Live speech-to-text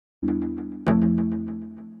Hey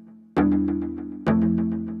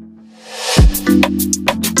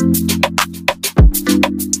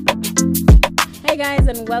guys,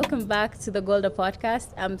 and welcome back to the Golda podcast.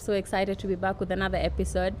 I'm so excited to be back with another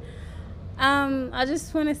episode. I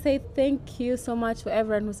just want to say thank you so much for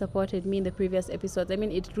everyone who supported me in the previous episodes. I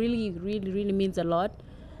mean, it really means a lot.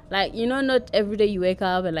 Like, not every day you wake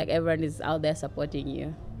up and like everyone is out there supporting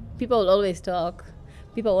you. People will always talk.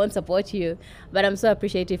 People won't support you. But I'm so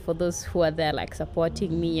appreciative for those who are there like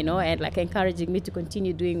supporting me, and like encouraging me to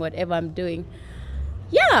continue doing whatever I'm doing.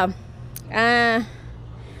 Yeah.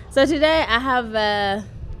 So today I have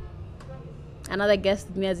another guest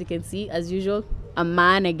with me, as you can see, as usual, a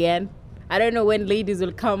man again. I don't know when ladies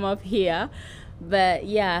will come up here, but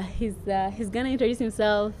yeah, he's gonna introduce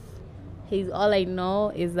himself. All I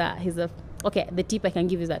know is that the tip I can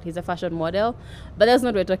give is that he's a fashion model, but that's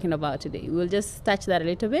not what we're talking about today. We'll just touch that a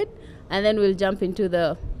little bit, and then we'll jump into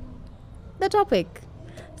the topic.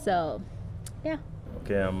 So, yeah.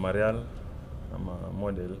 Okay, I'm Marial. I'm a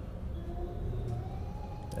model.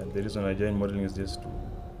 And the reason I joined modeling is just to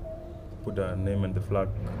put a name and the flag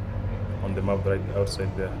on the map right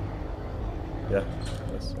outside there. Yeah.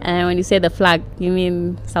 And when you say the flag, you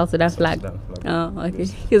mean South Sudan flag? Sudan flag. Oh, okay.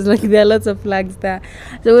 Yes. Because like there are lots of flags there.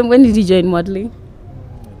 So when did you join modeling?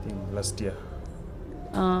 I think last year.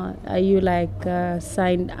 Are you like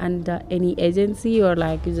signed under any agency, or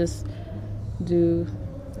like you just do?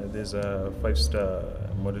 There's a 5-star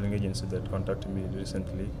modeling agency that contacted me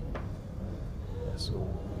recently. So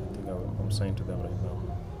I think I'm signed to them right now.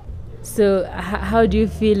 So how do you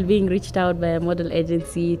feel being reached out by a model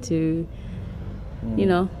agency to,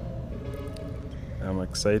 I'm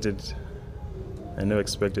excited. I never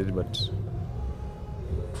expected it, but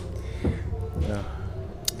yeah.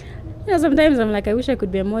 Sometimes I'm like, I wish I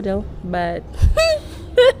could be a model, but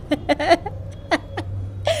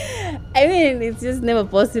I mean, it's just never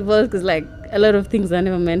possible because like a lot of things are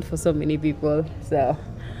never meant for so many people. So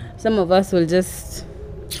some of us will just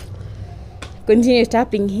continue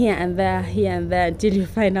tapping here and there until you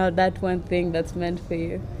find out that one thing that's meant for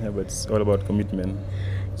you. Yeah, but it's all about commitment.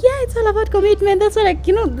 Yeah, it's all about commitment. That's why, like,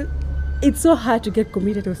 it's so hard to get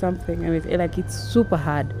committed to something. I mean, like, it's super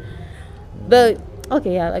hard. But,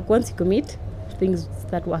 okay, yeah, like, once you commit, things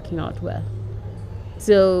start working out well.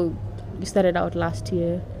 So, you started out last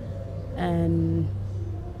year, and...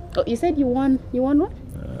 Oh, you said you won what?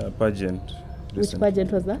 Pageant. Which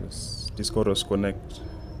pageant was that? Discoros Connect.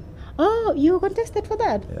 Oh, you contested for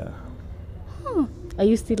that? Yeah. Huh. Are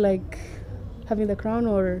you still, like, having the crown,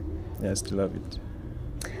 or...? Yeah, I still have it.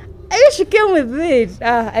 I wish you came with it.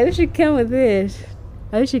 I wish you came with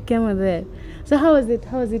it. So how was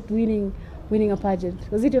it winning a pageant?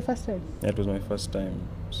 Was it your first time? Yeah, it was my first time.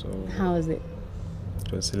 So how was it?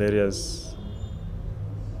 It was hilarious.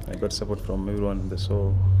 I got support from everyone.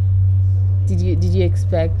 So did you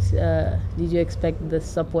expect the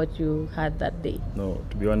support you had that day? No,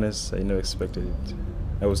 to be honest, I never expected it.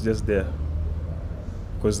 I was just there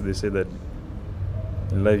because they say that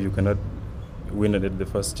in life you cannot win at the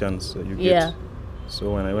first chance you get. Yeah.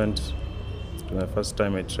 So when I went to my first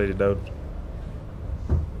time, I tried it out.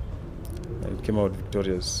 I came out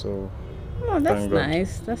victorious. So that's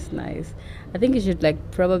nice. That's nice. I think you should like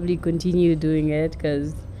probably continue doing it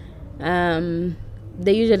because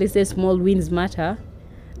they usually say small wins matter.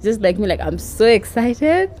 Just like me, like I'm so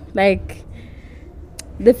excited. Like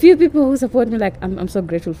the few people who support me, like I'm so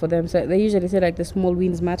grateful for them. So they usually say like the small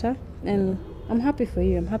wins matter, and I'm happy for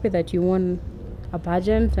you. I'm happy that you won a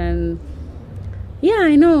pageant, and yeah,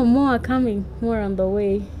 I know more are coming, more on the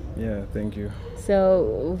way. Yeah, thank you.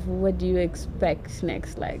 So what do you expect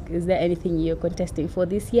next? Like, is there anything you're contesting for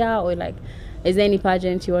this year, or like is there any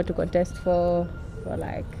pageant you want to contest for, or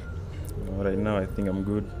like? Right now I think I'm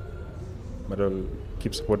good, but I'll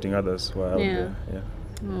keep supporting others who are out there. Yeah.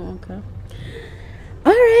 Oh, okay.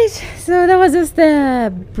 All right, so that was just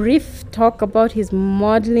a brief talk about his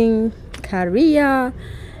modeling career.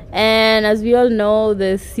 And as we all know,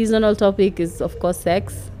 the seasonal topic is, of course,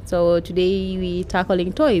 sex. So today we're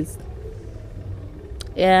tackling toys.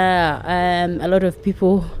 Yeah, a lot of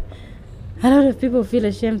people feel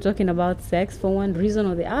ashamed talking about sex for one reason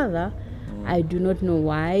or the other. I do not know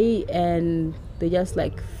why, and they just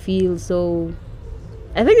like feel so.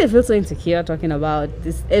 I think they feel so insecure talking about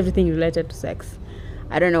this everything related to sex.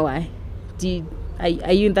 I don't know why. Are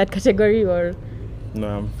you in that category, or? No,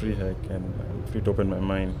 I'm free. I'm free to open my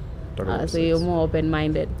mind. Talk about So sex. you're more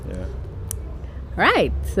open-minded. Yeah.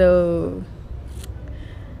 Right. So.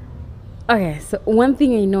 Okay. So one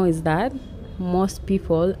thing I know is that most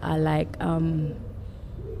people are like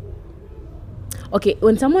okay,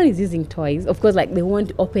 when someone is using toys, of course, like they want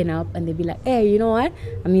to open up and they be like, hey, you know what?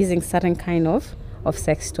 I'm using certain kind of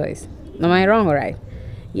sex toys. Am I wrong or right?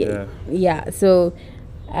 Yeah. Yeah. So,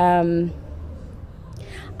 I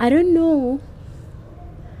don't know.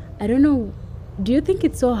 Do you think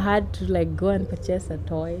it's so hard to like go and purchase a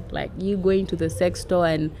toy? Like you going to the sex store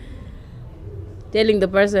and telling the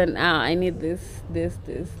person, I need this. Do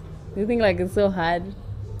you think like it's so hard?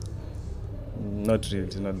 Not really.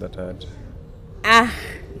 It's not that hard. Yeah.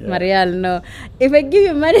 Marielle, no. If I give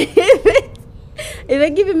you money,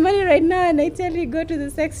 right now and I tell you go to the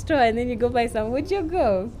sex store and then you go buy some, would you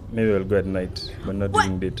go? Maybe I'll go at night, but not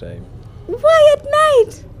during daytime. Why at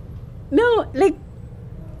night? No, like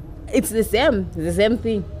it's the same. It's the same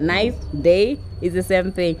thing. Night, day is the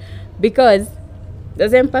same thing, because the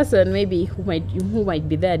same person maybe who might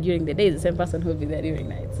be there during the day is the same person who will be there during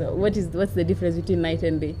night. So what's the difference between night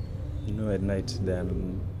and day? You know, at night there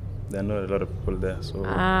are not a lot of people there, so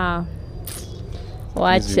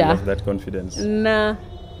watch you have that confidence. Nah,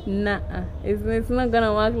 it's not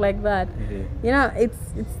gonna work like that. Okay. You know, it's.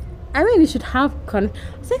 I mean, you should have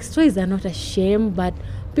sex toys are not a shame, but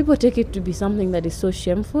people take it to be something that is so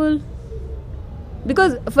shameful.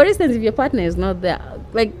 Because, for instance, if your partner is not there,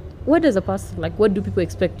 like, what does a person like? What do people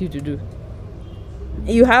expect you to do?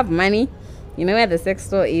 You have money, you know where the sex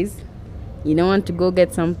store is. You don't want to go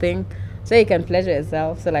get something, so you can pleasure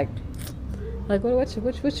yourself. So, like what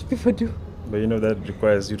should people do? But you know that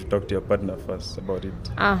requires you to talk to your partner first about it.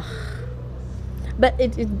 But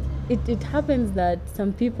it happens that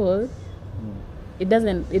some people, it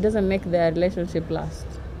doesn't make their relationship last.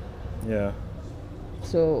 Yeah.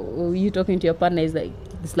 So you talking to your partner is like,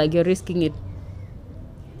 it's like you're risking it.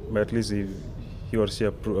 But at least if he or she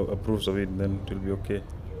approves of it, then it will be okay.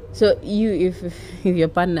 So if your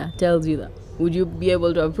partner tells you that, would you be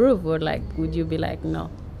able to approve, or like would you be like no?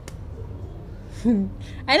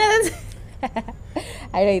 I know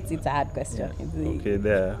it's a hard question. Yeah. Okay,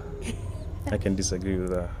 there I can disagree with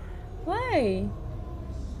that. Why?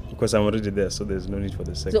 Because I'm already there, so there's no need for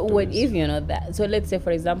the sex. So what if you're not there? So let's say,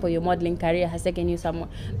 for example, your modeling career has taken you somewhere,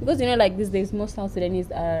 because you know, like these days, most South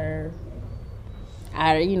Sudanese are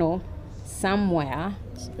somewhere,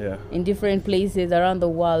 in different places around the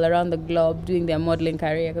world, around the globe, doing their modeling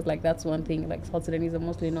career, because like that's one thing like South Sudanese are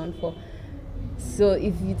mostly known for. So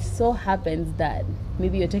if it so happens that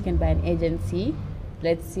maybe you're taken by an agency,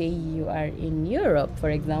 let's say you are in Europe, for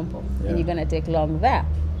example, and you're gonna take long there.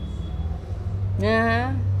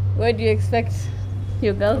 What do you expect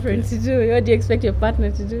your girlfriend to do? What do you expect your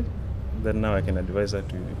partner to do? Then now I can advise her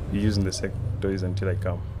to be using the sex toys until I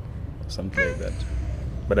come, something like that.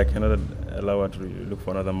 But I cannot allow her to look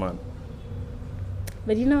for another man.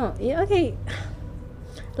 But you know, okay,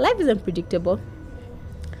 life is unpredictable.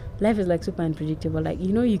 Life is like super unpredictable. Like,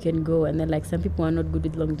 you know, you can go and then like some people are not good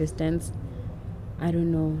with long distance. I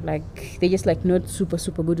don't know, like they just like not super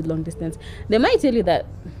good with long distance. They might tell you that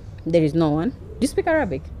there is no one. Do you speak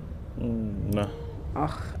Arabic? No.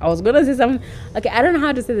 I was gonna say something. Okay, I don't know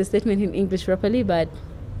how to say the statement in English properly, but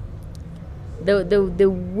they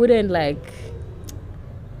wouldn't like,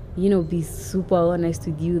 you know, be super honest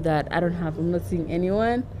with you that I'm not seeing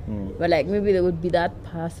anyone. But like maybe there would be that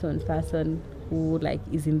person who like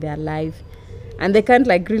is in their life, and they can't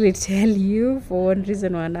like really tell you for one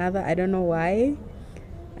reason or another. I don't know why.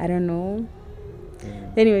 I don't know.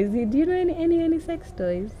 Anyways, do you know any sex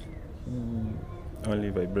toys?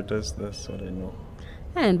 Only vibrators, that's what I know.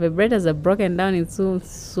 And vibrators are broken down in so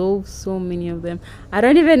many of them. I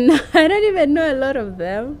don't even know a lot of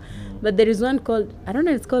them. But there is one called, I don't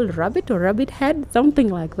know, it's called rabbit or rabbit head, something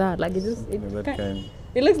like that. Like it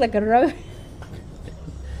looks like a rabbit.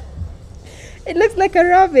 It looks like a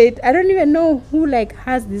rabbit. I don't even know who like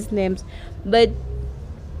has these names, but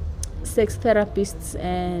sex therapists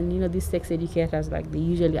and, you know, these sex educators, like they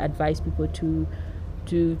usually advise people to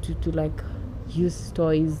like use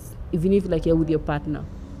toys even if like you're with your partner,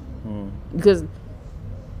 because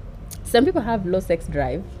some people have low sex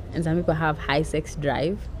drive and some people have high sex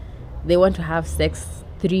drive. They want to have sex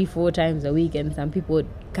 3-4 times a week, and some people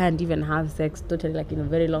can't even have sex totally like in a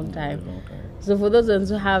very long time. So for those ones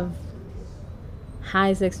who have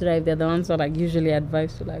high sex drive, they're the ones who are like usually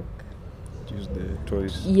advised to like use the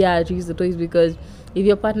toys. Yeah, to use the toys, because if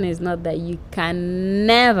your partner is not there, you can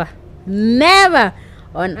never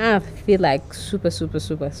on earth feel like super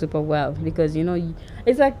well, because you know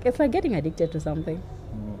it's like getting addicted to something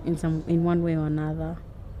in one way or another.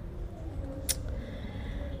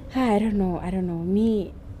 I don't know.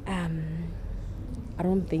 Me, I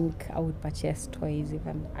don't think I would purchase toys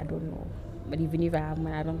I don't know. But even if I have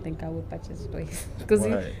money, I don't think I would purchase toys. Because I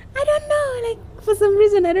don't know. like, for some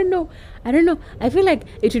reason, I don't know. I feel like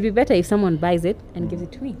it would be better if someone buys it and gives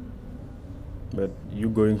it to me. But you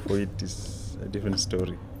going for it is a different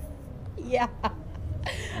story. Yeah.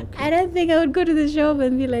 I don't think I would go to the shop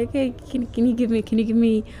and be like, hey, can you give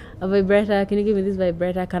me a vibrator? Can you give me this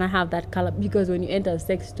vibrator? Can I have that color? Because when you enter a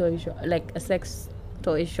sex toy shop, like a sex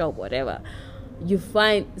toy shop, whatever, you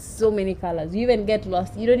find so many colors. You even get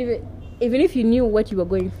lost. You don't even if you knew what you were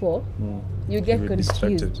going for, you get confused.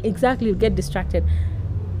 Distracted. Exactly, you get distracted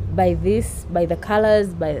by this, by the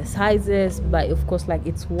colors, by the sizes, by, of course, like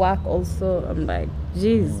its work also. I'm like,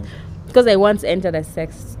 jeez. Because I once entered a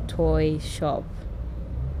sex toy shop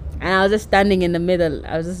and I was just standing in the middle.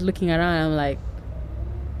 I was just looking around. I'm like,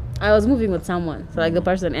 I was moving with someone. So like the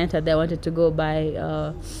person entered, they wanted to go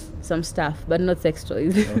buy some stuff, but not sex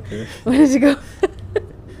toys. Okay.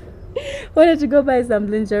 wanted to go buy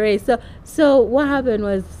some lingerie. So what happened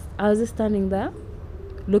was I was just standing there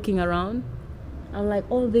looking around. I'm like,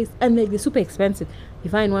 all this, and like they're super expensive. You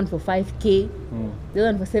find one for 5K, the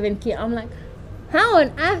other one for 7K. I'm like, how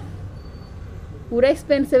on earth would I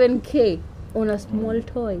spend 7K on a small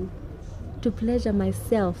toy to pleasure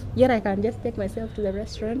myself? Yet I can just take myself to the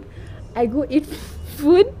restaurant, I go eat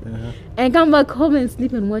food, and come back home and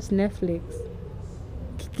sleep and watch Netflix.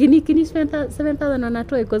 Can you spend 7,000 on a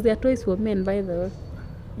toy? Because they are toys for men, by the way.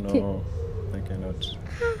 No, I cannot.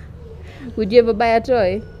 Would you ever buy a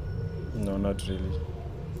toy? No, not really.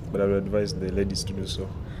 But I would advise the ladies to do so.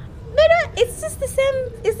 But it's just the same.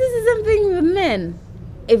 It's just the same thing with men.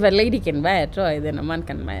 If a lady can buy a toy, then a man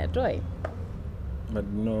can buy a toy. But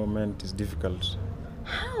no, man, it is difficult.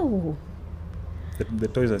 How? The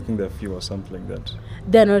toys, I think they're few or something like that.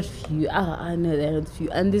 They're not few. I know they're not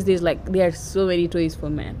few. And these days, like, there are so many toys for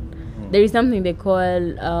men. There is something they call,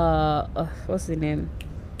 what's the name?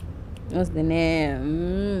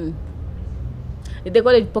 They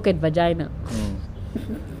call it pocket vagina.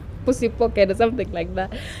 Pussy pocket or something like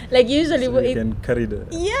that. Like, usually... So you can carry the...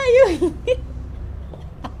 Yeah, you...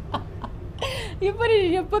 you put it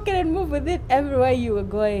in your pocket and move with it everywhere you were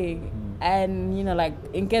going. And, you know, like,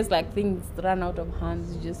 in case, like, things run out of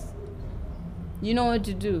hands, you know what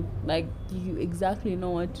to do. Like, you exactly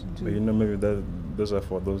know what to do. But, you know, maybe those are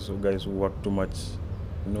for those guys who work too much.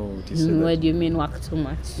 You know, what do you mean work too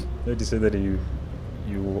much? Let you say that you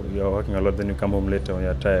are working a lot, then you come home later when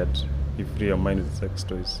you're tired, you free your mind with sex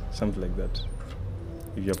toys, something like that,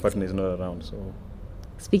 if your partner is not around. So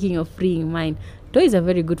speaking of freeing mind, toys are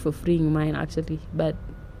very good for freeing mind, actually. But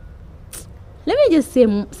let me just say,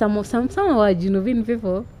 some of our Genovine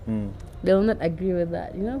people, they will not agree with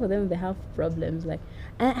that. You know, for them, they have problems. Like,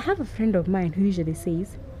 I have a friend of mine who usually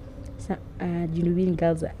says Genovine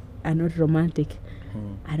girls are not romantic.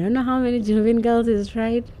 I don't know how many Genovine girls he's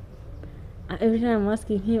tried. Every time I'm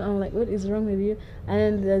asking him, I'm like, what is wrong with you?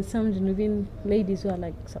 And there's some Genovine ladies who are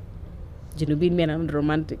like, Genovine men are not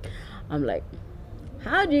romantic. I'm like,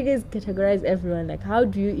 how do you guys categorize everyone? Like, how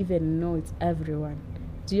do you even know it's everyone?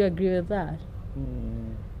 Do you agree with that?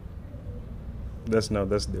 That's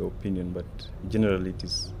the opinion, but generally it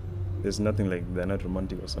is. There's nothing like they're not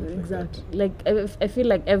romantic or something. Exactly. Like that. Like, I feel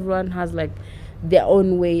like everyone has like their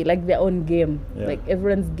own way, like their own game. Yeah. Like,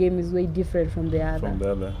 everyone's game is way different from the other. From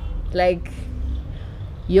the other. Like,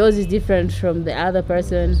 yours is different from the other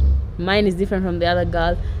person, mine is different from the other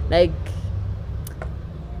girl. Like,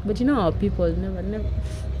 but you know how people never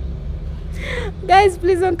guys,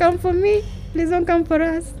 please don't come for me, please don't come for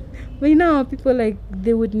us. But you know how people, like,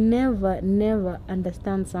 they would never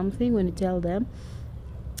understand something when you tell them.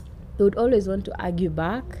 They would always want to argue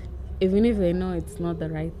back, even if they know it's not the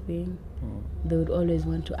right thing. They would always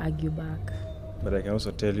want to argue back. But I can also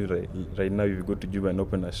tell you right now, if you go to Juba and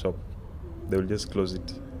open a shop, they will just close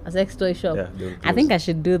it. A sex toy shop? Yeah, they will close I think I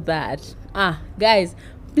should do that. Guys,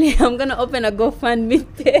 please, I'm going to open a GoFundMe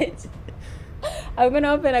page. I'm going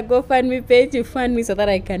to open a GoFundMe page to fund me so that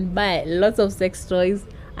I can buy lots of sex toys.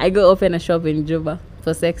 I go open a shop in Juba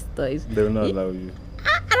for sex toys. They will not allow you.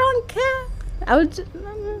 I don't care. I will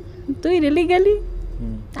do it illegally.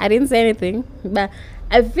 I didn't say anything. But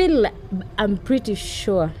I feel like I'm pretty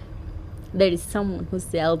sure there is someone who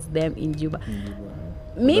sells them in Juba.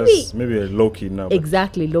 Maybe a low-key now.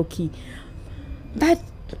 Exactly, low-key. But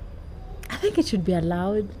I think it should be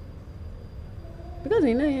allowed. Because,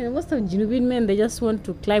 you know, most of Genovine men, they just want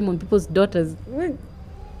to climb on people's daughters.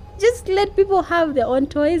 Just let people have their own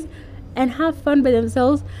toys and have fun by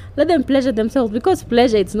themselves. Let them pleasure themselves. Because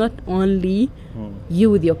pleasure, it's not only you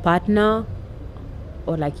with your partner,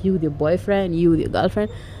 or like you with your boyfriend, you with your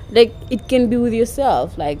girlfriend. Like, it can be with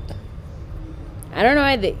yourself. Like, I don't know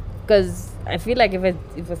why because I feel like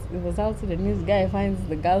if a South Sudanese guy finds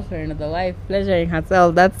the girlfriend or the wife pleasuring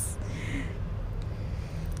herself, that's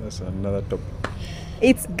That's another topic.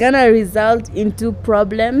 It's gonna result into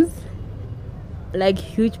problems, like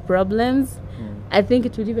huge problems. I think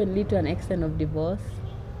it would even lead to an extent of divorce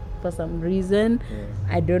for some reason. Yeah.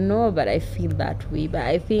 I don't know, but I feel that way. But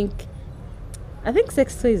I think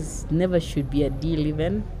sex toys never should be a deal,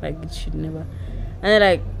 even. Like, it should never. And then,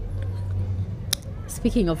 like,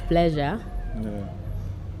 speaking of pleasure,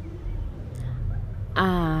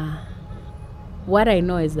 what I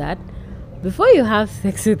know is that before you have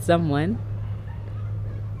sex with someone,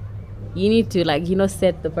 you need to, like,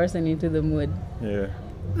 set the person into the mood. Yeah.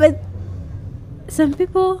 But some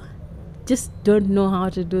people just don't know how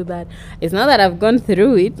to do that. It's not that I've gone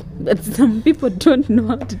through it, but some people don't know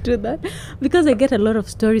how to do that. Because I get a lot of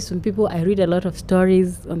stories from people. I read a lot of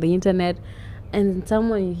stories on the internet, and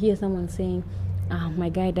you hear someone saying, my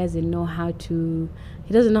guy doesn't know how to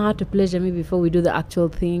pleasure me before we do the actual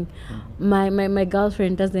thing. My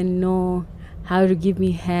girlfriend doesn't know how to give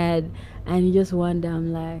me head. And you just wonder,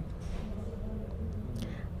 I'm like,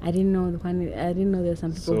 I didn't know there were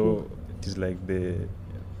some people. So it is like the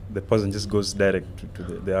person just goes direct to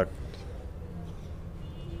the act.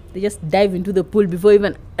 They just dive into the pool before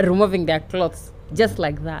even removing their clothes, just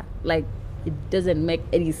like that. Like, it doesn't make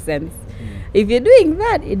any sense. If you're doing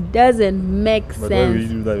that, it doesn't make sense. But why would you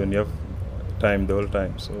do that when you have time the whole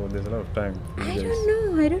time? So there's a lot of time. I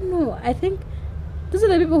don't know. I think those are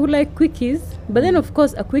the people who like quickies. But then, of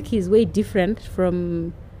course, a quickie is way different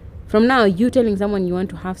from now you telling someone you want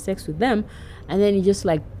to have sex with them, and then you just,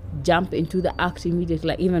 like, jump into the act immediately,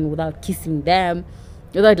 like, even without kissing them,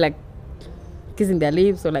 without, like, kissing their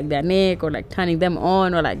lips or, like, their neck, or, like, turning them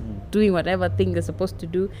on, or, like, doing whatever thing they're supposed to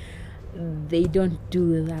do. They don't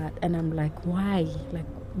do that. And I'm like, why? Like,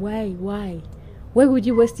 why would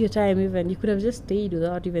you waste your time? Even you could have just stayed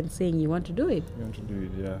without even saying you want to do it. You want to do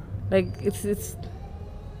it, yeah. Like, it's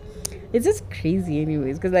just crazy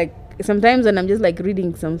anyways, because, like, sometimes when I'm just, like,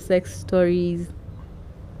 reading some sex stories,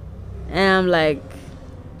 and I'm like,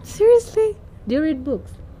 seriously? Do you read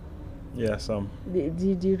books? Yeah, some. Do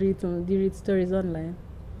you read stories online?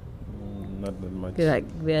 Not that much.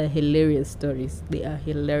 Like, they are hilarious stories.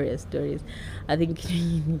 I think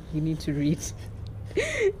you need to read.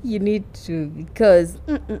 You need to, because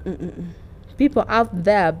people out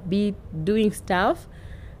there be doing stuff.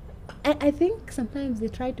 I think sometimes they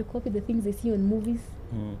try to copy the things they see on movies.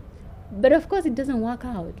 But of course it doesn't work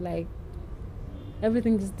out. Like,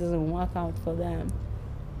 everything just doesn't work out for them.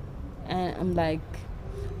 And I'm like,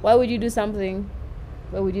 why would you do something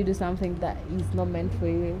that is not meant for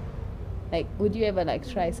you? Like, would you ever, like,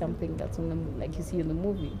 try something that's like you see in the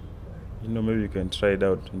movie? Maybe you can try it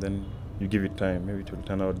out and then you give it time. Maybe it will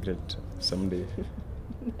turn out great someday.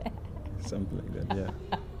 Something like that, yeah.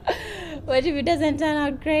 What if it doesn't turn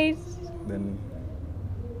out great? Then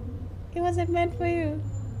it wasn't meant for you.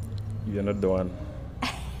 You're not the one.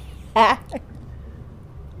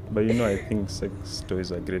 But I think sex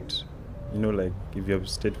toys are great. Like, if you have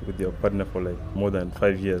stayed with your partner for, like, more than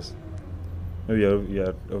 5 years, maybe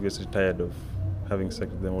you're obviously tired of having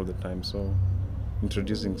sex with them all the time. So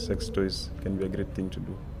introducing sex toys can be a great thing to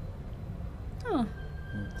do. Oh,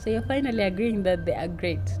 so you're finally agreeing that they are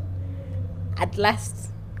great at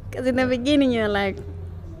last. Because in the beginning you're like,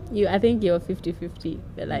 I think you're 50-50.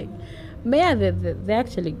 But, like, but yeah, they're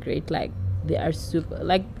actually great. Like, they are super.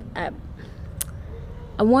 Like, I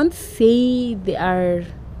won't say they are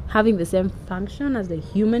having the same function as a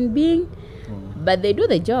human being, but they do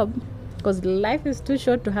the job. Because life is too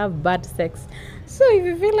short to have bad sex. So if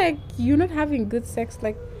you feel like you're not having good sex,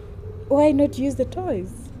 like, why not use the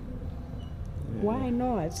toys? Yeah. Why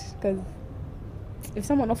not? Because if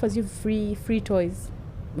someone offers you free toys,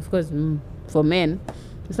 of course, for men,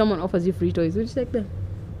 if someone offers you free toys, would you take them?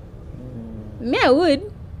 Me, I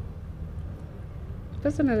would.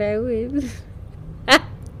 Personally, I would.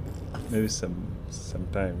 Maybe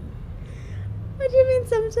sometime. What do you mean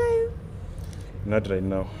sometime? Not right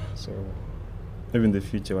now. So maybe in the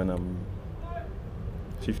future when I'm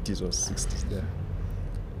 50s or 60s there.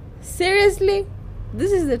 Seriously?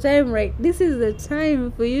 This is the time, right? This is the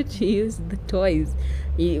time for you to use the toys.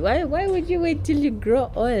 Why would you wait till you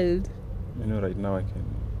grow old? Right now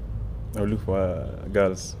I'll look for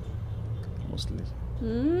girls mostly.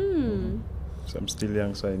 So I'm still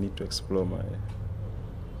young, so I need to explore my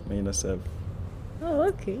inner self. Oh,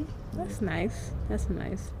 okay. That's nice.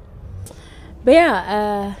 But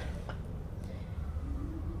yeah,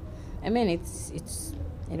 I mean, it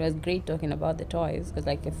was great talking about the toys, because,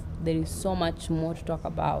 like, if there is so much more to talk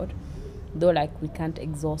about, though, like, we can't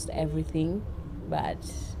exhaust everything, but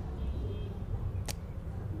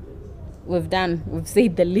we've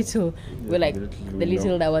said the little, the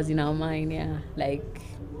little that was in our mind, yeah. Like,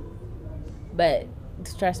 But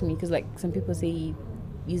trust me, because like some people say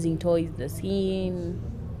using toys is the sin,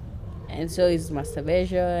 and so is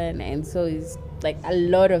masturbation, and so is like a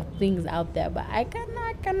lot of things out there. But I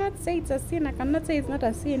cannot say it's a sin. I cannot say it's not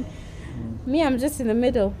a sin. Me, I'm just in the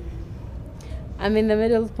middle. I'm in the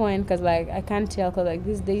middle point because like I can't tell, because like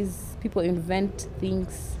these days people invent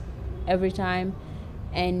things every time,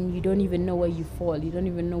 and you don't even know where you fall. You don't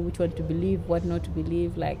even know which one to believe, what not to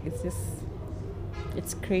believe. Like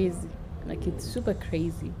it's crazy. Like it's super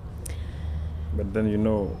crazy. But then, you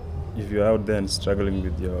know, if you're out there and struggling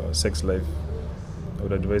with your sex life, I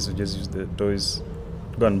would advise you just use the toys.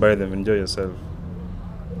 Go and buy them, enjoy yourself.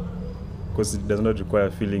 Because it does not require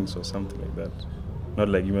feelings or something like that. Not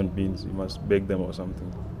like human beings, you must beg them or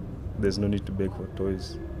something. There's no need to beg for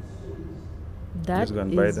toys. Just go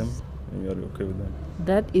and buy them and you're okay with them.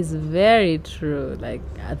 That is very true. Like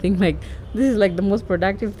I think like this is like the most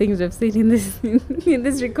productive things we've seen in this in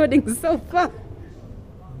this recording so far.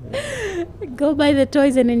 Go buy the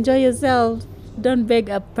toys and enjoy yourself. Don't beg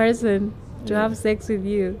a person to have sex with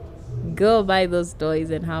you. Go buy those toys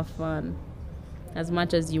and have fun as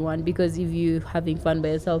much as you want, because if you're having fun by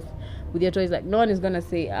yourself with your toys, like no one is gonna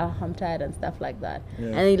say I'm tired and stuff like that.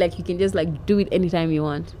 And then like you can just like do it anytime you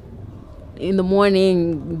want, in the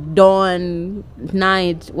morning, dawn,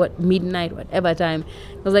 night, midnight, whatever time,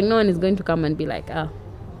 because like no one is going to come and be like stop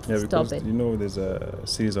because it. You know, there's a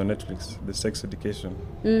series on Netflix, The Sex Education.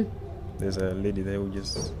 There's a lady there who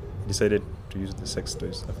just decided to use the sex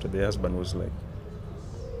toys after the husband was like,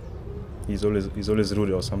 he's always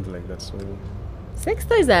rude or something like that. So Sex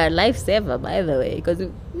toys are a lifesaver, by the way, because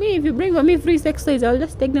me, if you bring for me free sex toys, I'll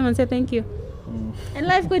just take them and say thank you. And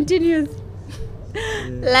life continues.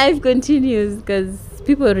 Life continues, because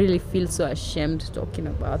people really feel so ashamed talking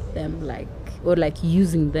about them, like, or like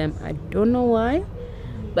using them. I don't know why,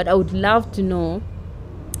 but I would love to know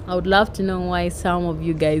why some of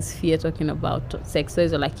you guys fear talking about sex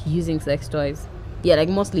toys or like using sex toys. Yeah, like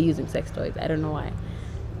mostly using sex toys. I don't know why,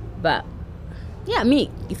 but yeah, me,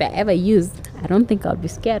 if I ever use, I don't think I'll be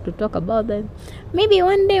scared to talk about them. Maybe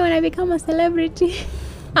one day when I become a celebrity.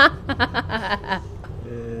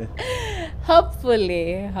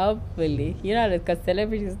 Hopefully, you know, because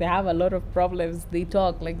celebrities, they have a lot of problems. They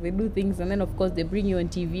talk, like they do things, and then of course they bring you on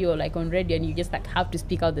TV or like on radio, and you just like have to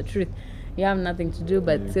speak out the truth. You have nothing to do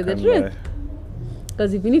but say the truth,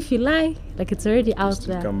 because even if you lie, like it's already out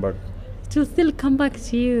there, it will still come back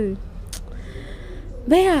to you.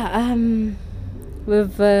 But yeah,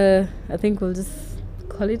 I think we'll just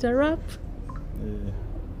call it a wrap.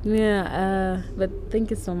 But thank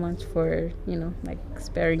you so much for, you know, like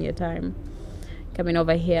sparing your time coming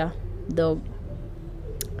over here, though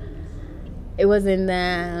it wasn't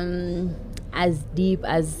as deep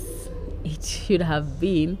as it should have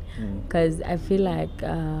been, because I feel like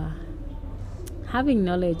having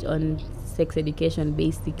knowledge on sex education,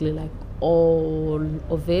 basically like all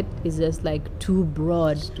of it, is just like too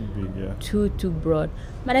broad. It's too big, yeah. Too broad.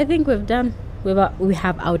 But I think we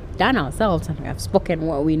have outdone ourselves, and we have spoken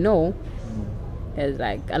what we know. There's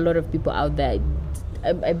like a lot of people out there.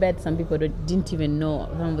 I bet some people didn't even know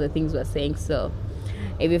some of the things we're saying. So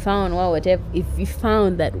if you found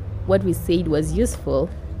that what we said was useful,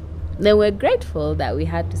 then we're grateful that we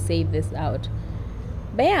had to say this out.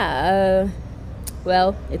 But yeah,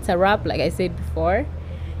 well, it's a wrap, like I said before,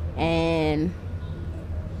 and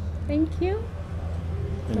thank you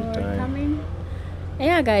for coming. And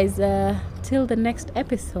yeah, guys, till the next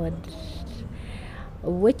episode,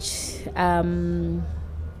 which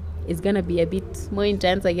is gonna be a bit more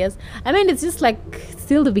intense, I guess. I mean, it's just like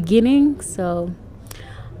still the beginning, so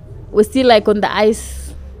we're still like on the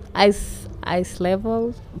ice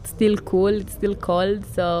level. It's still cool, it's still cold,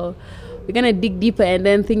 so we're gonna dig deeper, and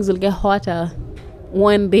then things will get hotter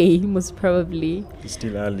one day, most probably. It's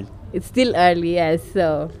still early, yeah.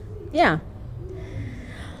 So yeah,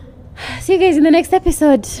 see you guys in the next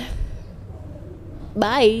episode.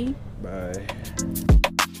 Bye.